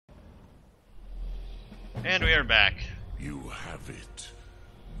And we are back. You have it.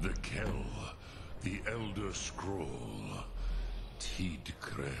 The Kell, the Elder Scroll.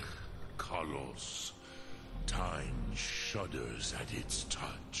 Tidkrech Kalos. Time shudders at its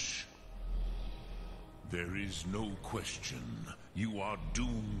touch. There is no question. You are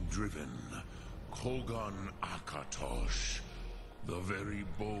doom-driven. Kogan Akatosh. The very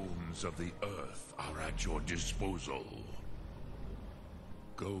bones of the earth are at your disposal.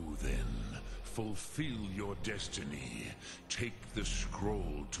 Go then. Fulfill your destiny. Take the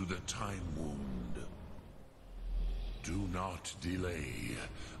scroll to the Time Wound. Do not delay.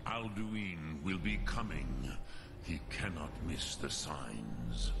 Alduin will be coming. He cannot miss the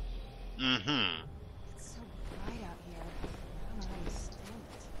signs. Mm-hmm. It's so bright out here. I don't know how you stand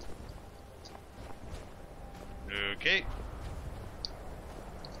it. Okay.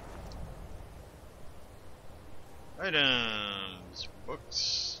 Items.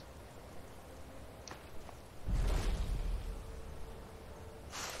 Books.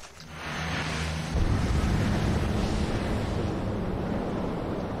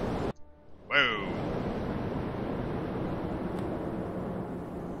 Whoa.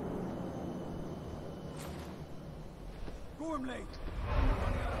 Gormley!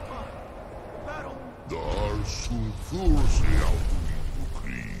 Running out of time. Battle! Dar Sulthursi Alduin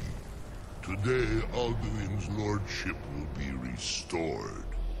Ukri. Today, Alduin's lordship will be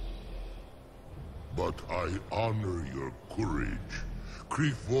restored. But I honor your courage.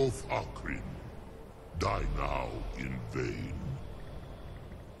 Krifvoth Akrin. Die now in vain.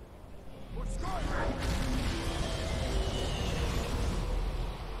 For Skyrim!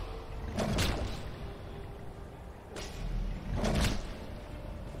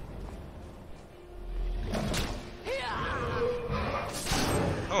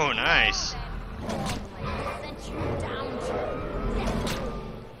 Oh, nice.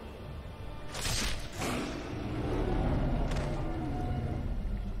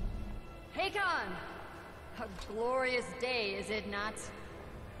 Hakon! A glorious day, is it not?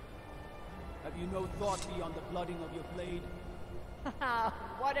 Have you no thought beyond the blooding of your blade?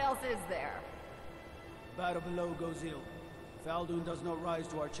 What else is there? Battle below goes ill. If Alduin does not rise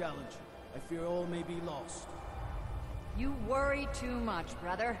to our challenge, I fear all may be lost. You worry too much,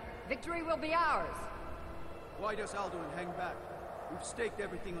 brother. Victory will be ours. Why does Alduin hang back? We've staked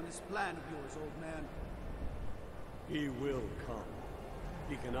everything on this plan of yours, old man. He will come.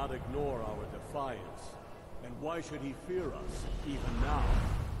 He cannot ignore our defiance. And why should he fear us, even now?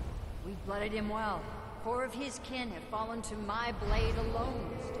 We've blooded him well. 4 of his kin have fallen to my blade alone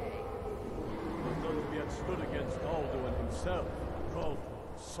this day. But none have yet stood against Alduin himself. Rolf,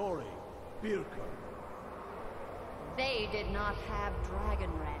 Sori, Birka. They did not have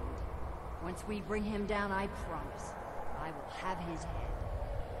Dragonrend. Once we bring him down, I promise, I will have his head.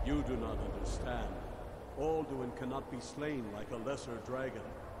 You do not understand. Alduin cannot be slain like a lesser dragon.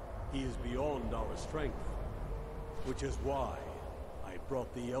 He is beyond our strength. Which is why I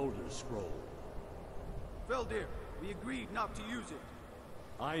brought the Elder Scroll. Feldir, we agreed not to use it.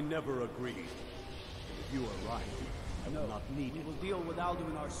 I never agreed. And if you are right, I will not need We it. will deal with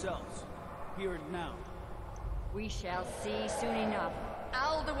Alduin ourselves. Here and now. We shall see soon enough.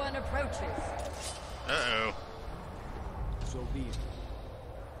 Alduin approaches. Uh-oh. So be it.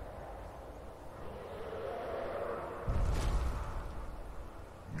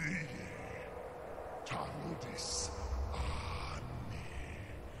 Me, Tarudis, Ane,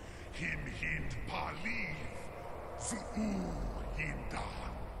 Him Hind Paliv, Zuu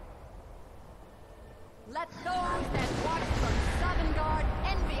Hindan. Let those that watch from Sovngarde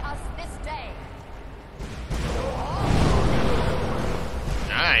envy us this day.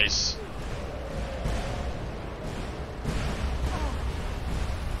 Nice.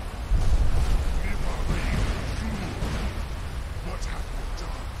 What have you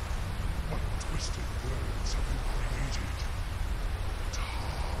done? What twisted words have you created?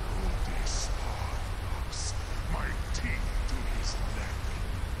 Tarudis Arnox, my teeth to his neck.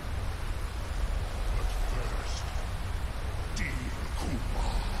 But first, dear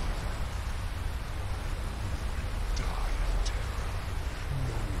Kumar. Die of terror,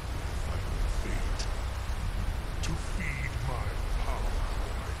 knowing your final fate. To feed my power,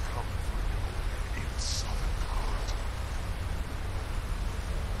 I come for you in Sovngarde.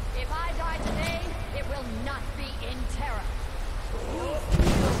 If I die today, it will not be in terror.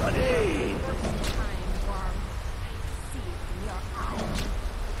 Time, worm. I see it in your eyes.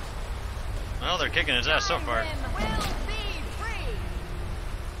 Well, they're kicking his ass so far. Skyrim will be free.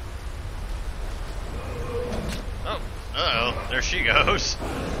 Oh, uh-oh. There she goes.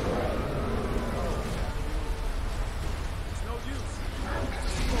 It's no use.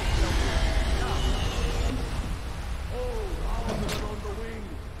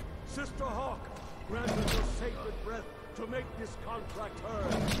 make this contract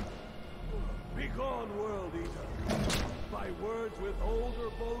heard. Begone, World Eater. By words with older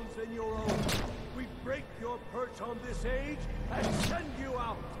bones than your own, we break your perch on this age and send you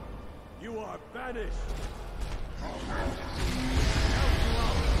out. You are banished. Help you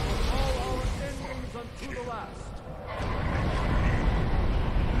out from all our endings unto the last.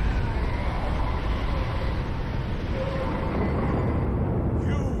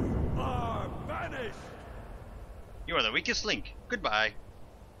 You are banished. You are the weakest link. Goodbye.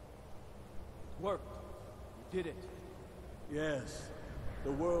 Worked. You did it. Yes,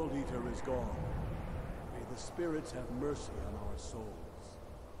 the World Eater is gone. May the spirits have mercy on our souls.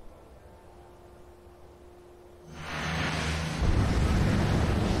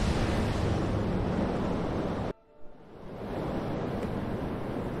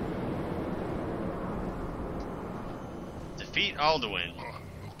 Defeat Alduin. My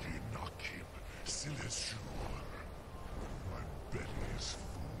belly is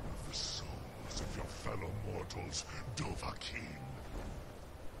full of the souls of your fellow mortals, Dovahkiin.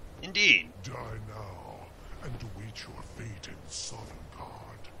 Indeed. Die now, and await your fate in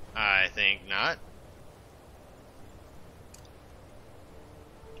Sovngarde. I think not.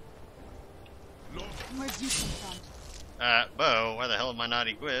 Where'd you come from? Bo, why the hell am I not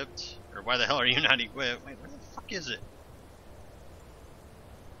equipped? Or why the hell are you not equipped? Wait, where the fuck is it?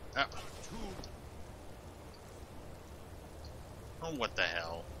 Oh. Oh, what the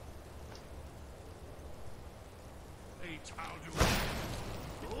hell?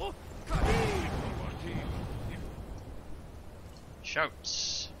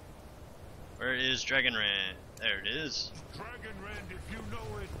 Shouts. Where is Dragon Rand? There it is. Dragon Rand, if you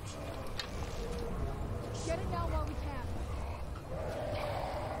know it. Get it now while we can.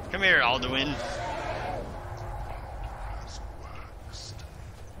 Come here, Alduin.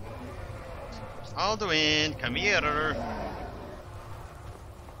 Alduin, come here.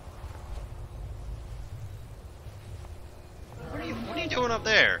 What are you doing up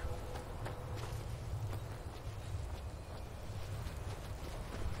there?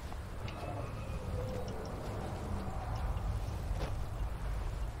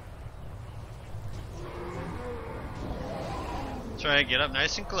 That's right, get up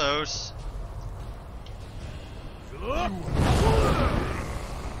nice and close.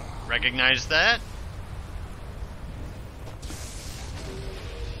 Recognize that?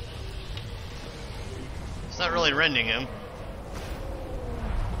 It's not really rending him.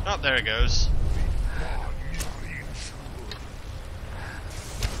 Oh, there it goes.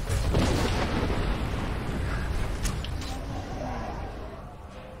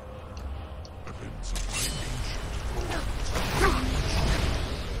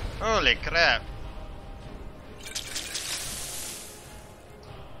 Holy crap.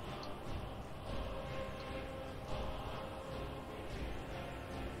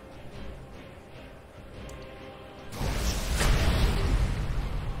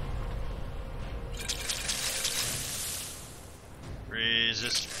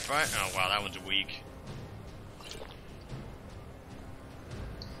 Resist fire. Oh wow, that one's weak.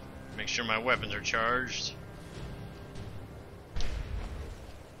 Make sure my weapons are charged.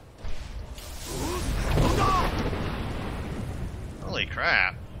 Holy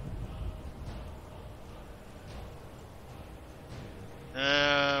crap.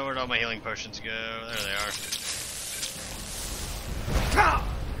 Where'd all my healing potions go? There they are.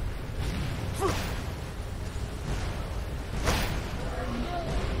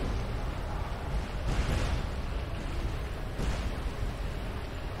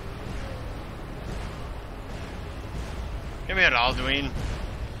 Come here, Alduin.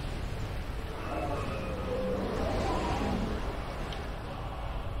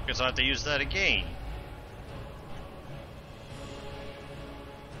 Guess I'll have to use that again.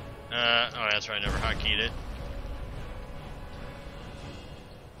 Oh, that's right, I never hotkeyed it.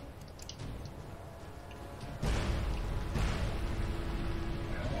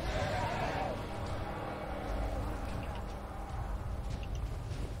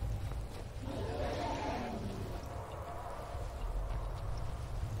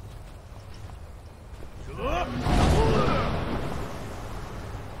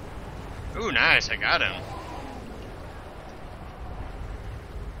 Ooh, nice, I got him.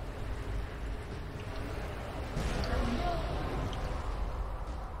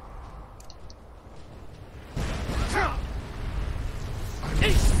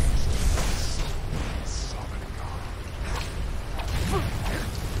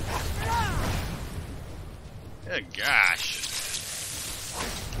 Good gosh.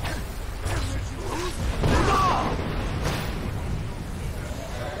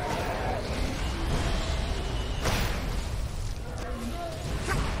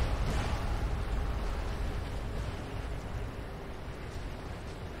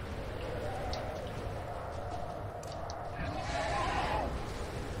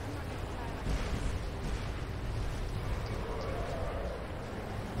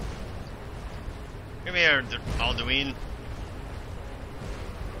 here, Alduin.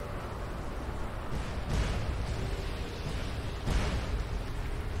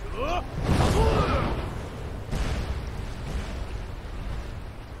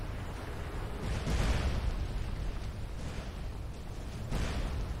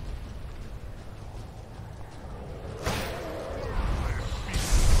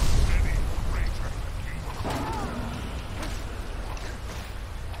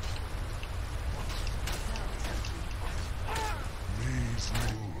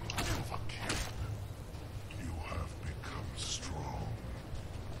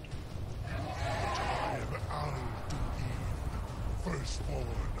 Firstborn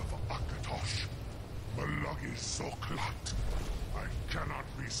of Akatosh, Malagi Soklat. I cannot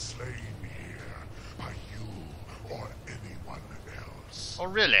be slain here by you or anyone else. Oh,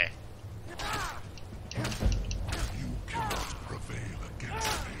 really? You cannot prevail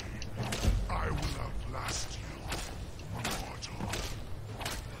against me. I will outlast you, mortal.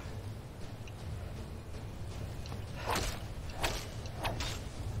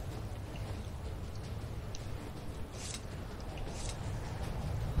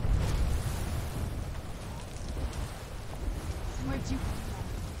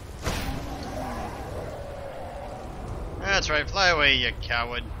 That's right, fly away, you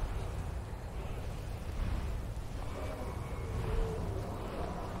coward.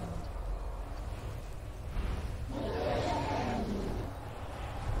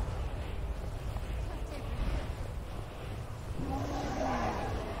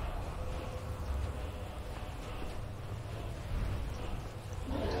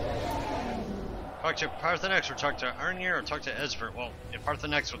 Talk to Parthenex or talk to Arnir or talk to Esper. Well, if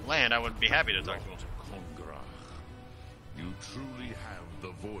Parthenex would land, I would be happy to talk to him. You truly have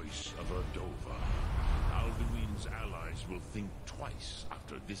the voice of Erdova. Alduin's allies will think twice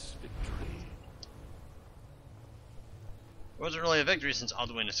after this victory. It wasn't really a victory since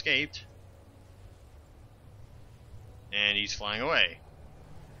Alduin escaped. And he's flying away.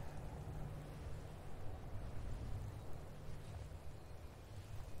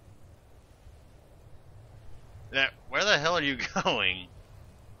 Where the hell are you going?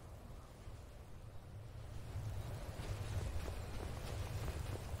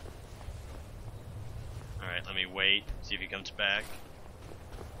 Alright, let me wait, see if he comes back.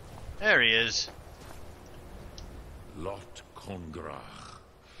 There he is. Lot Kongrach.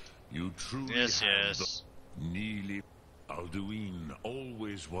 You truly Yes, have yes. the Neely. Alduin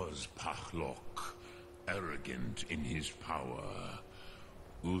always was Pachlok, arrogant in his power.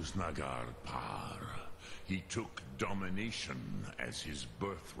 Uznagar Par. He took domination as his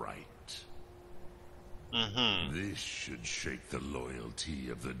birthright. This should shake the loyalty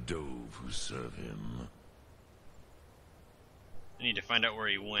of the Dove who serve him. I need to find out where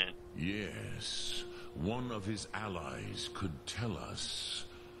he went. Yes, one of his allies could tell us.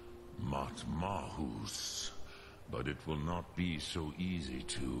 Matmahus. But it will not be so easy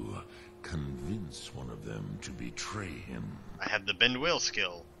to convince one of them to betray him. I have the bend wheel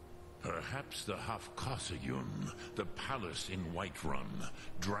skill. Perhaps the Hafkasayun, the palace in Whiterun,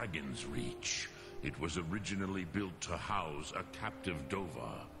 Dragon's Reach. It was originally built to house a captive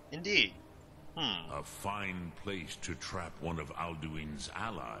Dova. Indeed. A fine place to trap one of Alduin's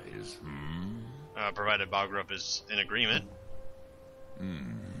allies, Provided Balgruuf is in agreement.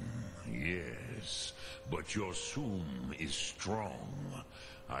 Yes, but your Sum is strong.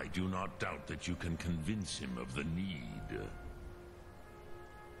 I do not doubt that you can convince him of the need.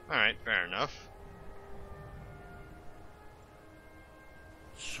 Alright, fair enough.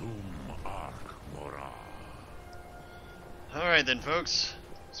 Sum Ark Mora. Alright then, folks.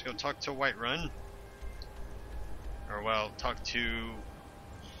 Let's go talk to Whiterun. Or, well, talk to...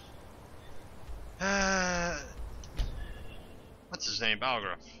 what's his name?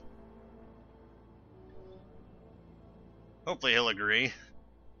 Balgruuf. Hopefully he'll agree.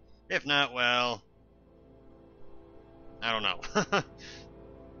 If not, well... I don't know.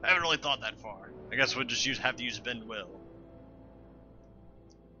 I haven't really thought that far. I guess we'll just have to use Bend Will.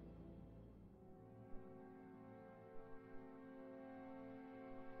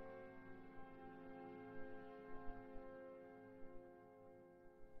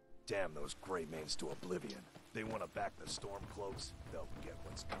 Damn those gray mains to oblivion. They want to back the Stormcloaks. They'll get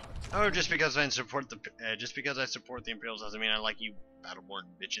what's coming. Oh, just because I support the Imperials doesn't mean I like you Battleborn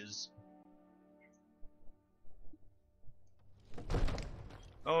bitches.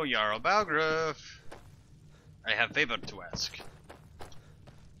 Oh, Jarl Balgruuf. I have favor to ask.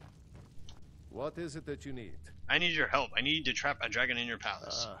 What is it that you need? I need your help. I need to trap a dragon in your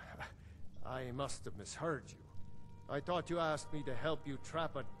palace. I must have misheard you. I thought you asked me to help you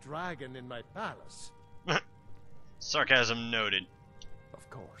trap a dragon in my palace. Sarcasm noted. Of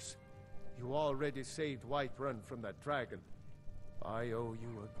course. You already saved Whiterun from that dragon. I owe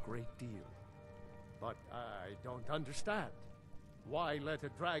you a great deal. But I don't understand. Why let a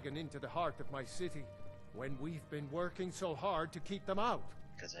dragon into the heart of my city when we've been working so hard to keep them out?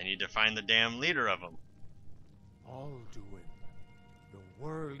 Because I need to find the damn leader of them. Alduin, the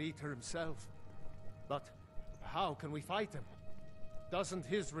World Eater himself. But how can we fight him? Doesn't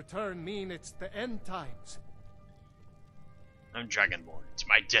his return mean it's the end times? I'm Dragonborn. It's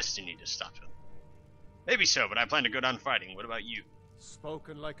my destiny to stop him. Maybe so, but I plan to go down fighting. What about you?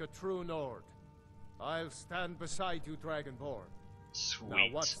 Spoken like a true Nord. I'll stand beside you, Dragonborn. Sweet. Now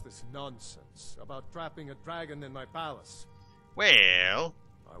what's this nonsense about trapping a dragon in my palace? Well...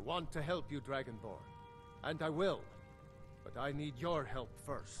 I want to help you, Dragonborn. And I will. But I need your help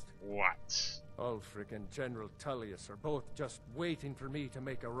first. What? Ulfric and General Tullius are both just waiting for me to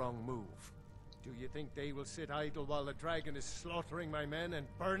make a wrong move. Do you think they will sit idle while the dragon is slaughtering my men and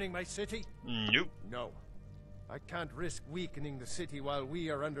burning my city? Nope. No. I can't risk weakening the city while we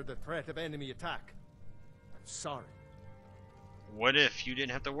are under the threat of enemy attack. I'm sorry. What if you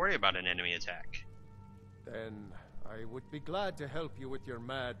didn't have to worry about an enemy attack? Then I would be glad to help you with your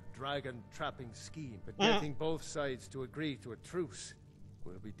mad dragon-trapping scheme, but getting both sides to agree to a truce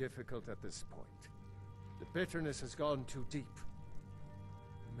will be difficult at this point. The bitterness has gone too deep.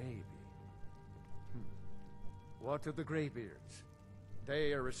 Maybe. What of the Greybeards?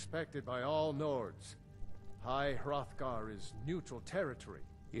 They are respected by all Nords. High Hrothgar is neutral territory.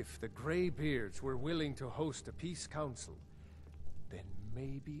 If the Greybeards were willing to host a peace council, then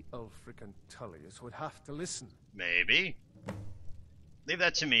maybe Ulfric and Tullius would have to listen. Maybe. Leave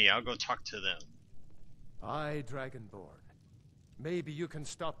that to me. I'll go talk to them. Aye, Dragonborn. Maybe you can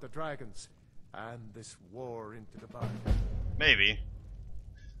stop the dragons and this war into the bargain. Maybe.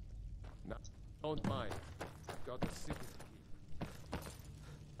 No, don't mind. I've got the city to keep.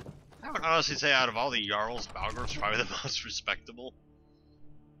 I would honestly say out of all the Jarls, Balgor's probably the most respectable.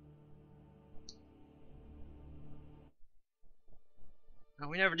 Now,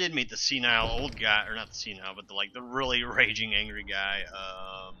 we never did meet the senile old guy, or not the senile, but the really raging angry guy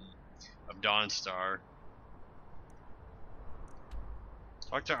of Dawnstar.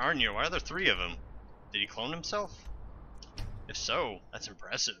 Talk to Arnir. Why are there 3 of them? Did he clone himself? If so, that's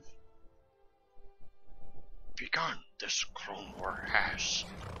impressive. Begone, this clone war has.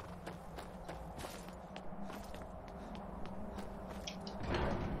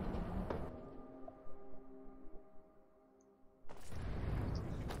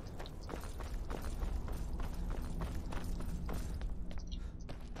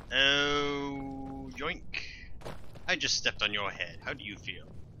 Oh, yoink. I just stepped on your head. How do you feel?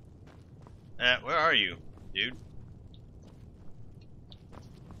 Where are you, dude?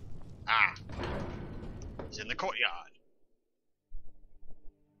 Ah. He's in the courtyard.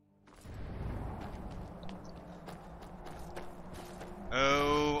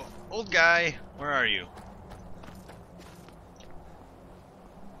 Oh, old guy, where are you?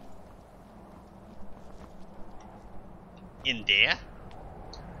 In there?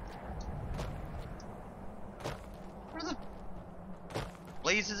 Where the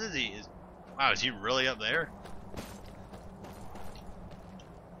blazes is he? Wow, is he really up there?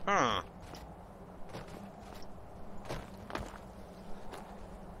 Huh.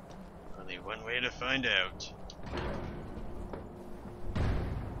 Only one way to find out.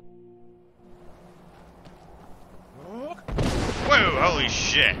 Whoa, holy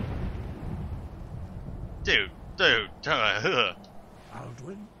shit. Dude.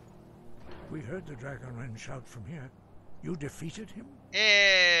 Alduin? We heard the Dragonren shout from here. You defeated him?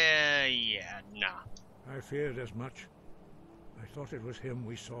 Yeah, nah. I feared as much. I thought it was him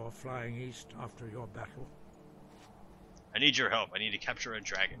we saw flying east after your battle. I need your help. I need to capture a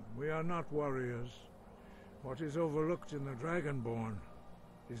dragon. We are not warriors. What is overlooked in the Dragonborn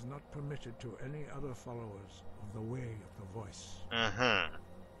is not permitted to any other followers of the Way of the Voice. Uh-huh.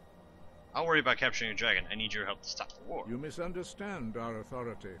 I'll worry about capturing a dragon. I need your help to stop the war. You misunderstand our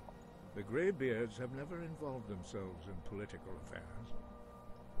authority. The Greybeards have never involved themselves in political affairs.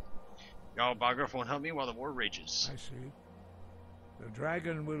 Jarl Balgruuf won't help me while the war rages. I see. The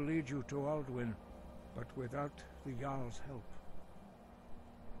dragon will lead you to Alduin, but without the Jarl's help.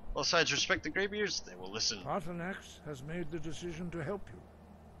 Both sides respect the Greybeards, they will listen. Paarthurnax has made the decision to help you.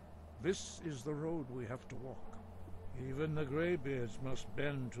 This is the road we have to walk. Even the Greybeards must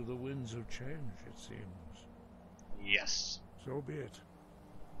bend to the winds of change, it seems. Yes. So be it.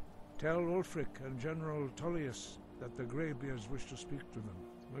 Tell Ulfric and General Tullius that the Greybeards wish to speak to them.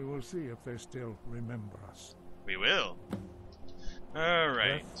 We will see if they still remember us. We will.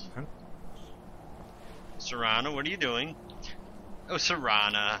 Alright. Serana, what are you doing? Oh,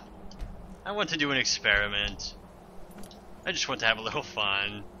 Serana. I want to do an experiment. I just want to have a little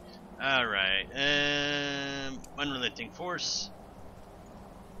fun. Alright, unrelenting force.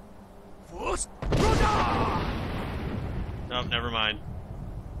 Force? Oh, never mind.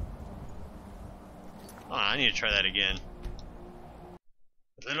 Oh, I need to try that again.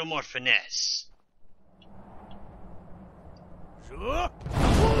 A little more finesse.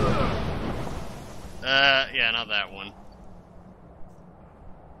 Yeah, not that one.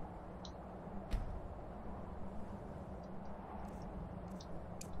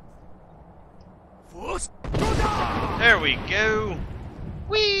 There we go.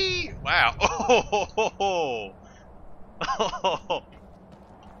 Whee! Wow. Oh,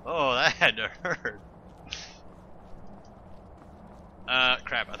 oh, that had to hurt.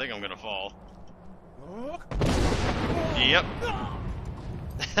 Crap. I think I'm gonna fall. Yep.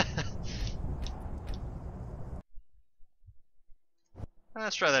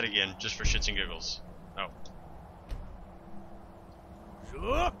 Let's try that again, just for shits and giggles. Oh.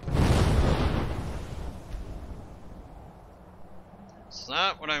 It's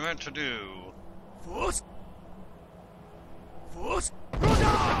not what I meant to do. Force? Force?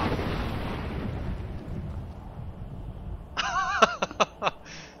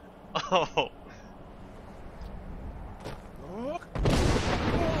 Oh.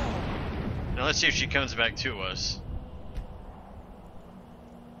 Now let's see if she comes back to us.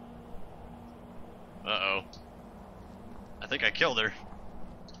 Uh-oh. I think I killed her.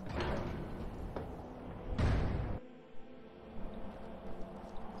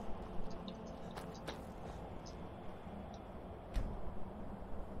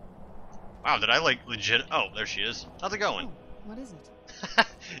 Wow, did I like legit? Oh, there she is. How's it going? Oh, what is it?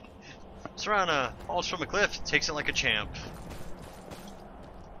 Serana falls from a cliff, takes it like a champ.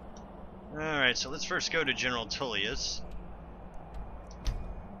 Alright, so let's first go to General Tullius.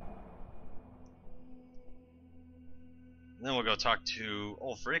 Then we'll go talk to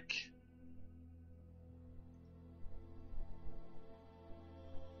Ulfric.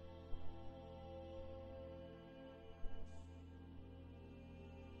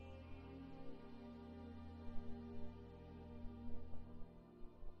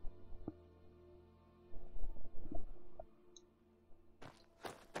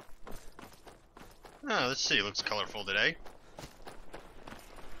 Oh, let's see, looks colorful today.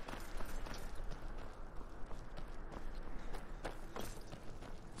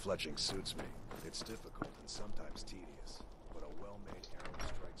 Fletching suits me. It's difficult and sometimes tedious, but a well-made arrow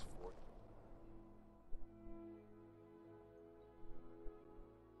strikes forth.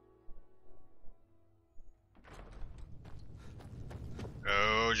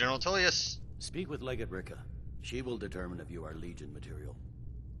 Oh, General Tullius. Speak with Legate Ricka. She will determine if you are Legion material.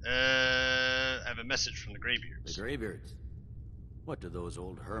 I have a message from the Greybeards. The Greybeards? What do those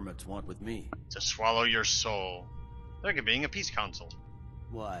old hermits want with me? To swallow your soul. They're convening a peace council.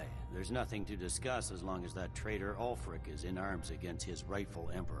 Why, there's nothing to discuss as long as that traitor Ulfric is in arms against his rightful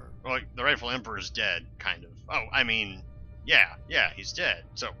emperor. Well, the rightful emperor is dead, kind of. Oh, I mean, yeah, he's dead.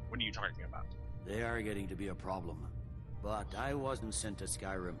 So, what are you talking about? They are getting to be a problem. But I wasn't sent to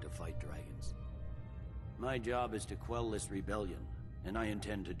Skyrim to fight dragons. My job is to quell this rebellion, and I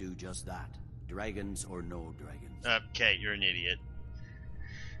intend to do just that. Dragons or no dragons. Okay, you're an idiot.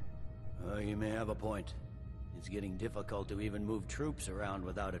 You may have a point. It's getting difficult to even move troops around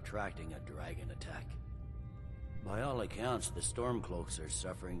without attracting a dragon attack. By all accounts, the Stormcloaks are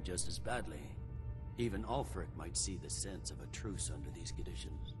suffering just as badly. Even Ulfric might see the sense of a truce under these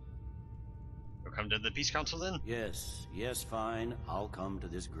conditions. You'll come to the Peace Council then? Yes, fine. I'll come to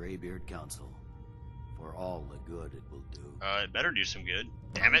this Greybeard Council. For all the good it will do. It better do some good.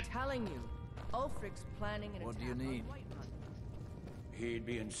 Damn it. I'm telling you, Ulfric's planning an What do attack you on need? Whiterun. He'd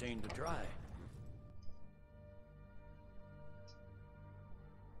be insane to try.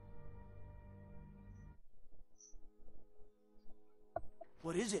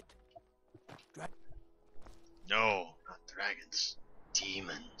 What is it? No, not dragons.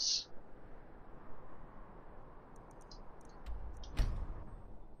 Demons.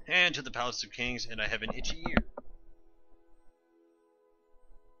 And to the Palace of Kings, and I have an itchy ear.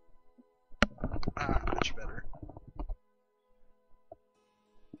 Ah, much better.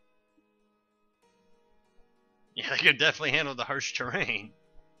 Yeah, I could definitely handle the harsh terrain,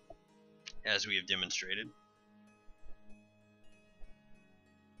 as we have demonstrated.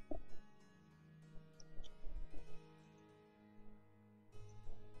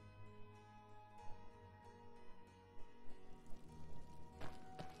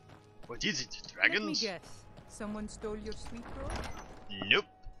 What is it, dragons? Let me guess. Someone stole your sweet roll? Nope.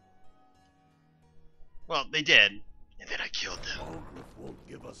 Well, they did, and then I killed them. Ulgrif won't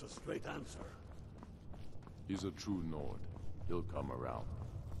give us a straight answer. He's a true Nord. He'll come around.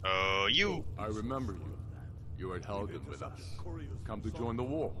 Oh, you! I remember you. You were at Helgen with us. Come to join the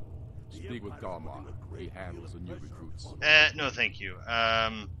war. Speak with Galmar. He handles the new recruits. No thank you.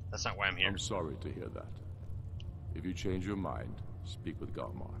 That's not why I'm here. I'm sorry to hear that. If you change your mind, speak with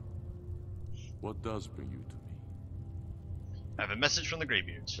Galmar. What does bring you to me? I have a message from the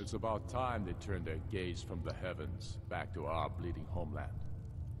Greybeards. It's about time they turned their gaze from the heavens back to our bleeding homeland.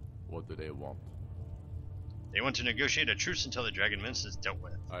 What do they want? They want to negotiate a truce until the Dragon Menace is dealt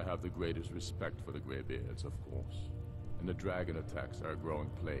with. I have the greatest respect for the Greybeards, of course. And the dragon attacks are a growing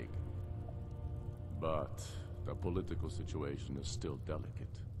plague. But the political situation is still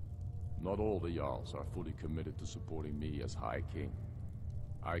delicate. Not all the Jarls are fully committed to supporting me as High King.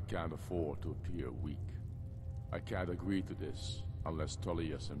 I can't afford to appear weak. I can't agree to this unless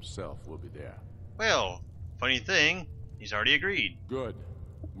Tullius himself will be there. Well, funny thing, he's already agreed. Good.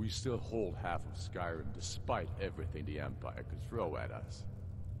 We still hold half of Skyrim despite everything the Empire could throw at us.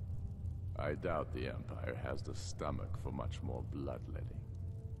 I doubt the Empire has the stomach for much more bloodletting.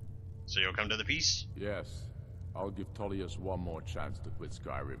 So you'll come to the peace? Yes. I'll give Tullius one more chance to quit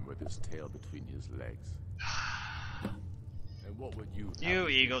Skyrim with his tail between his legs. And what would you have? You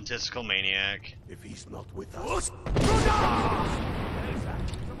egotistical maniac. If he's not with us...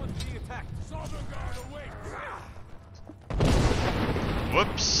 Someone's being attacked. Southern Guard away!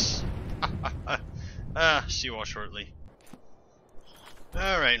 Whoops! See you all shortly.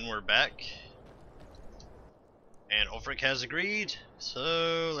 Alright, and we're back. And Ulfric has agreed,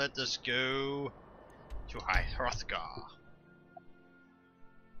 so let us go to High Hrothgar.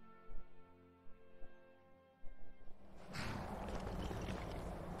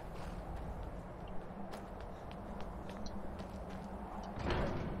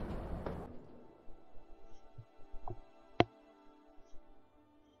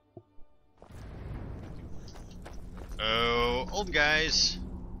 Oh, old guys.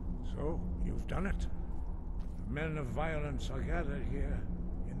 So, you've done it. The men of violence are gathered here,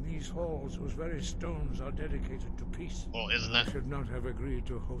 in these halls whose very stones are dedicated to peace. Well, isn't that? I should not have agreed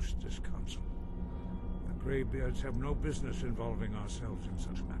to host this council. The Greybeards have no business involving ourselves in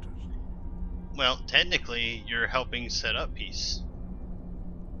such matters. Well, technically, you're helping set up peace.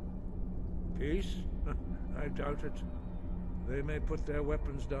 Peace? I doubt it. They may put their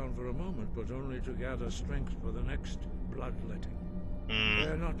weapons down for a moment, but only to gather strength for the next bloodletting.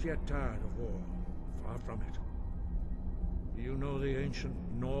 They're not yet tired of war. Far from it. Do you know the ancient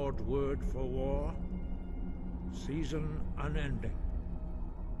Nord word for war? Season unending.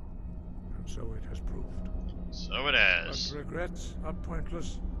 And so it has proved. So it has. But regrets are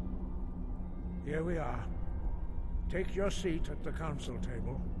pointless. Here we are. Take your seat at the council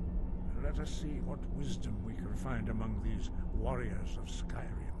table, and let us see what wisdom we can find among these warriors of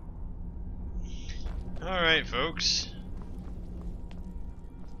Skyrim. Alright, folks.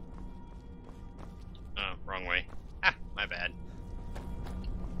 Oh, wrong way. Ah, my bad.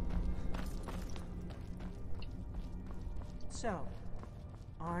 So,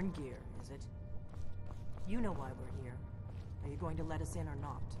 Arngeir, is it? You know why we're here. Are you going to let us in or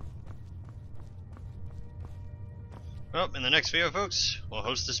not? Well, in the next video, folks, we'll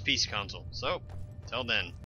host this peace council. So, till then.